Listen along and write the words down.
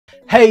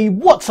Hey,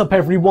 what's up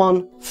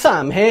everyone?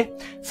 Sam here.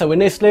 So in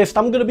this list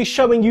I'm going to be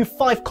showing you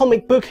 5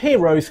 comic book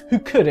heroes who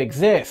could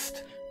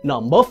exist.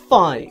 Number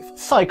 5.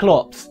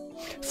 Cyclops.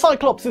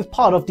 Cyclops is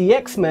part of the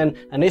X-Men,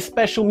 and his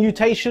special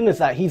mutation is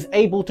that he's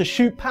able to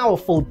shoot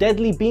powerful,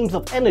 deadly beams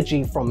of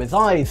energy from his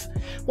eyes.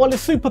 While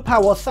his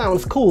superpower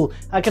sounds cool,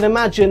 I can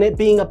imagine it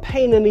being a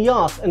pain in the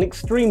ass and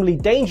extremely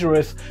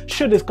dangerous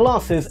should his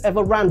glasses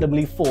ever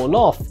randomly fall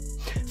off.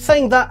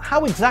 Saying that,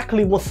 how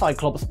exactly was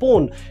Cyclops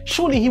born?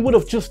 Surely he would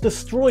have just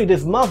destroyed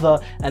his mother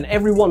and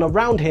everyone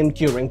around him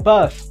during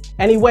birth.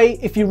 Anyway,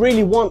 if you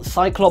really want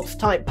Cyclops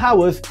type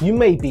powers, you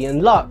may be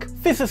in luck.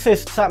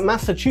 Physicists at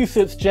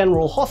Massachusetts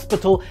General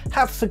Hospital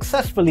have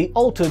successfully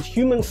altered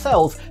human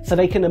cells so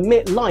they can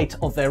emit light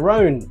of their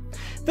own.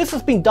 This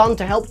has been done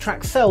to help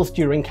track cells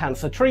during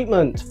cancer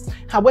treatment.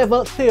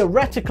 However,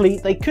 theoretically,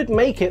 they could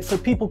make it so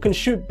people can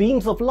shoot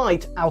beams of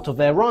light out of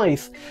their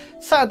eyes.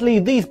 Sadly,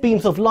 these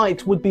beams of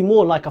light would be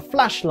more like a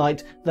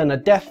flashlight than a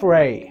death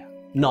ray.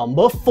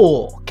 Number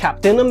 4.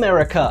 Captain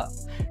America.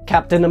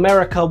 Captain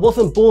America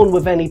wasn't born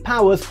with any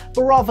powers,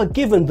 but rather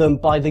given them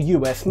by the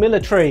US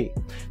military.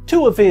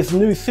 2 of his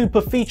new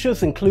super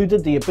features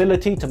included the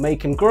ability to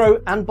make him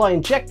grow and by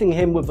injecting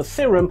him with a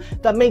serum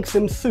that makes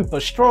him super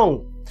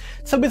strong.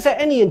 So is there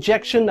any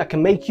injection that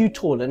can make you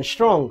tall and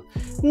strong?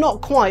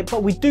 Not quite,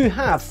 but we do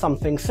have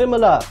something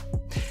similar.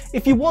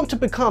 If you want to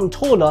become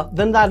taller,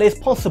 then that is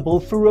possible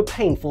through a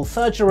painful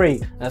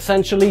surgery.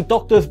 Essentially,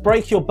 doctors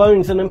break your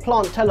bones and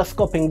implant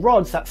telescoping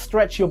rods that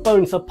stretch your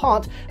bones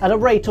apart at a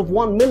rate of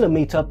 1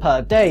 millimeter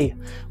per day.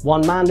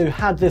 One man who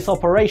had this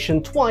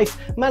operation twice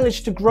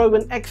managed to grow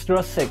an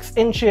extra 6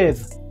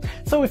 inches.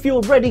 So if you're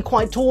already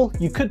quite tall,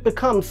 you could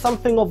become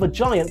something of a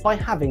giant by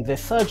having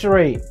this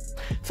surgery.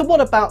 So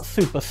what about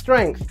super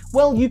strength?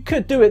 Well, you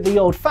could do it the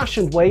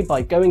old-fashioned way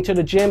by going to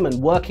the gym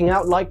and working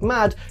out like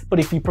mad, but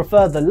if you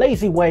prefer the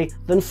lazy way,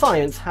 then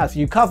science has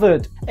you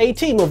covered. A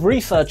team of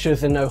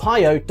researchers in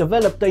Ohio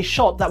developed a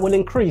shot that will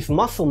increase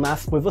muscle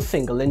mass with a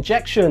single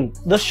injection.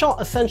 The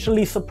shot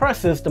essentially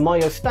suppresses the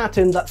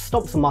myostatin that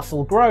stops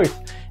muscle growth.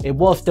 It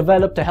was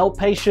developed to help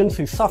patients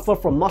who suffer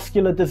from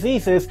muscular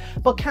diseases,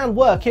 but can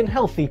work in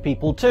healthy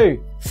people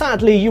too.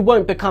 Sadly, you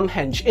won't become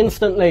hench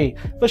instantly.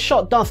 The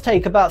shot does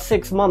take about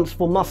 6 months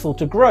for muscle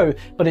to grow,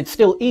 but it's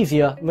still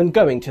easier than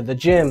going to the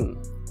gym.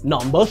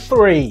 Number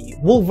 3.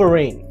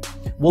 Wolverine.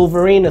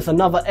 Wolverine is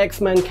another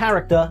X-Men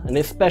character, and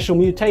his special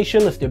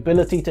mutation is the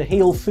ability to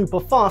heal super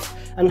fast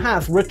and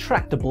has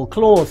retractable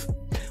claws.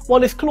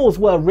 While his claws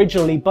were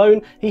originally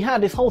bone, he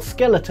had his whole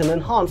skeleton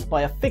enhanced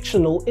by a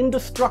fictional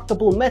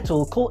indestructible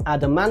metal called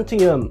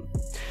adamantium.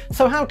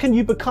 So how can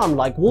you become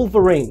like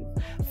Wolverine?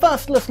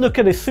 First, let's look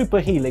at his super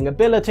healing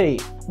ability.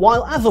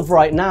 While as of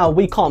right now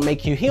we can't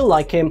make you heal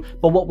like him,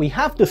 but what we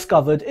have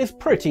discovered is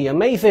pretty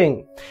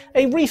amazing.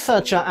 A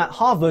researcher at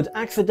Harvard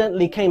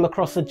accidentally came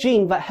across a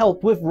gene that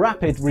helped with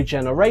rapid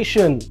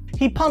regeneration.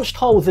 He punched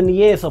holes in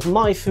the ears of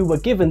mice who were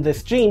given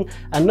this gene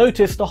and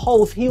noticed the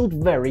holes healed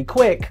very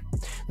quick.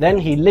 Then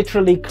he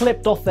literally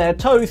clipped off their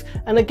toes,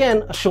 and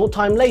again a short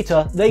time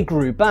later they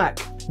grew back.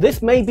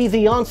 This may be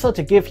the answer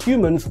to give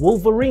humans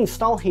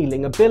Wolverine-style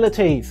healing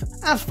abilities.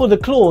 As for the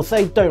claws,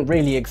 they don't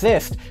really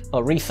exist,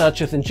 but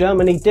researchers in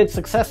Germany did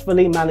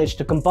successfully manage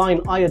to combine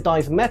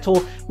iodized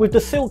metal with the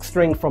silk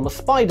string from a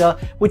spider,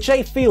 which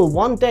they feel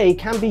one day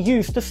can be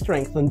used to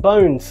strengthen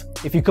bones.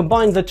 If you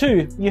combine the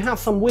two, you have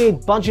some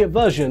weird budget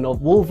version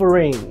of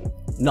Wolverine.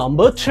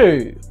 Number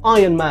 2.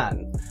 Iron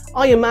Man.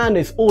 Iron Man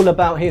is all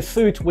about his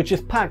suit, which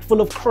is packed full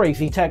of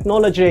crazy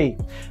technology.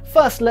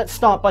 First, let's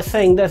start by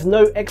saying there's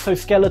no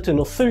exoskeleton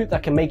or suit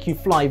that can make you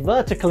fly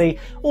vertically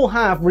or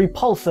have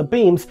repulsor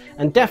beams,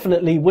 and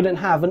definitely wouldn't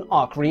have an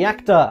arc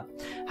reactor.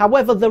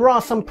 However, there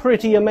are some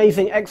pretty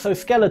amazing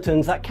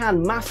exoskeletons that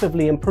can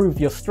massively improve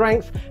your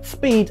strength,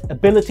 speed,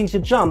 ability to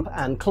jump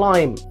and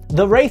climb.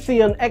 The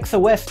Raytheon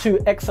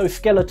XOS-2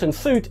 exoskeleton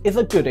suit is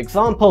a good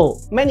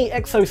example. Many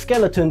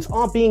exoskeletons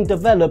are being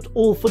developed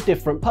all for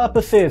different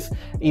purposes.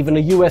 Even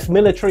the US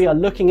military are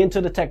looking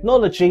into the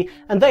technology,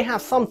 and they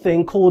have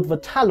something called the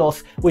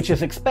Talos, which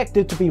is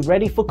expected to be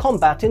ready for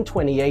combat in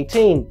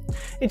 2018.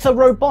 It's a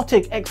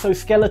robotic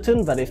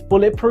exoskeleton that is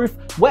bulletproof,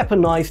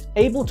 weaponized,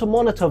 able to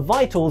monitor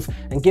vitals,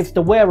 and gives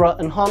the wearer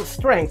enhanced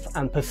strength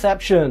and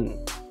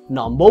perception.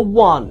 Number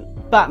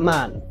 1.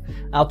 Batman.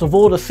 Out of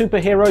all the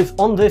superheroes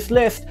on this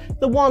list,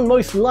 the one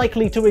most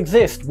likely to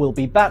exist will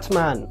be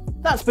Batman.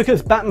 That's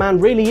because Batman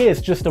really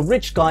is just a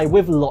rich guy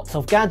with lots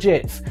of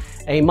gadgets.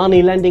 A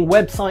money-lending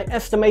website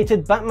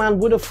estimated Batman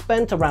would have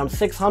spent around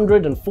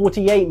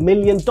 $648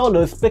 million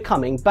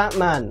becoming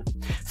Batman.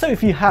 So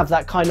if you have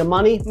that kind of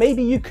money,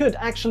 maybe you could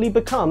actually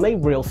become a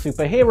real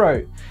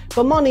superhero.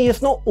 But money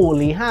is not all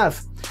he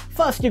has.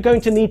 First, you're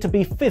going to need to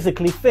be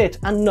physically fit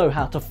and know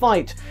how to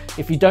fight.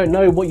 If you don't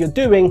know what you're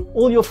doing,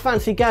 all your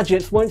fancy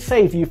gadgets won't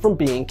save you from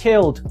being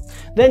killed.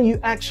 Then you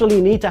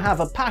actually need to have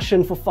a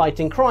passion for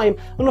fighting crime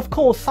and of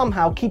course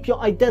somehow keep your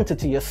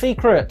identity a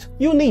secret.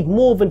 You'll need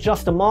more than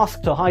just a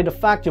mask to hide the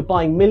fact you're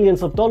buying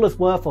millions of dollars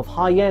worth of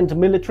high-end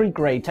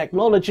military-grade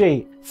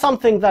technology.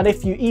 Something that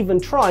if you even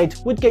tried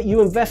would get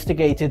you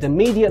investigated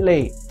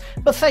immediately.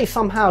 But say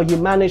somehow you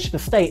manage to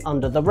stay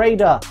under the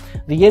radar.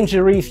 The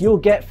injuries you'll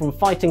get from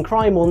fighting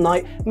crime all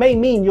night may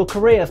mean your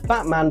career as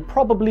Batman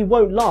probably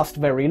won't last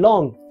very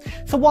long.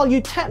 So while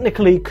you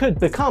technically could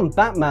become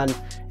Batman,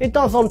 it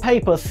does on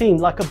paper seem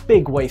like a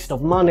big waste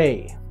of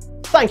money.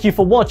 Thank you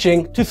for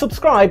watching. To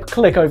subscribe,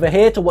 click over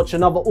here to watch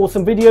another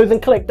awesome video,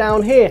 then click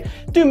down here.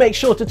 Do make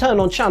sure to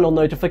turn on channel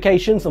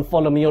notifications and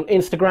follow me on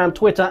Instagram,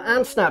 Twitter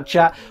and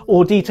Snapchat.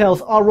 All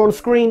details are on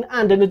screen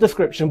and in the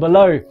description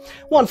below.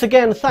 Once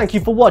again, thank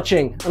you for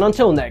watching, and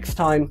until next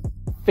time,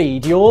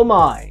 feed your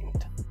mind.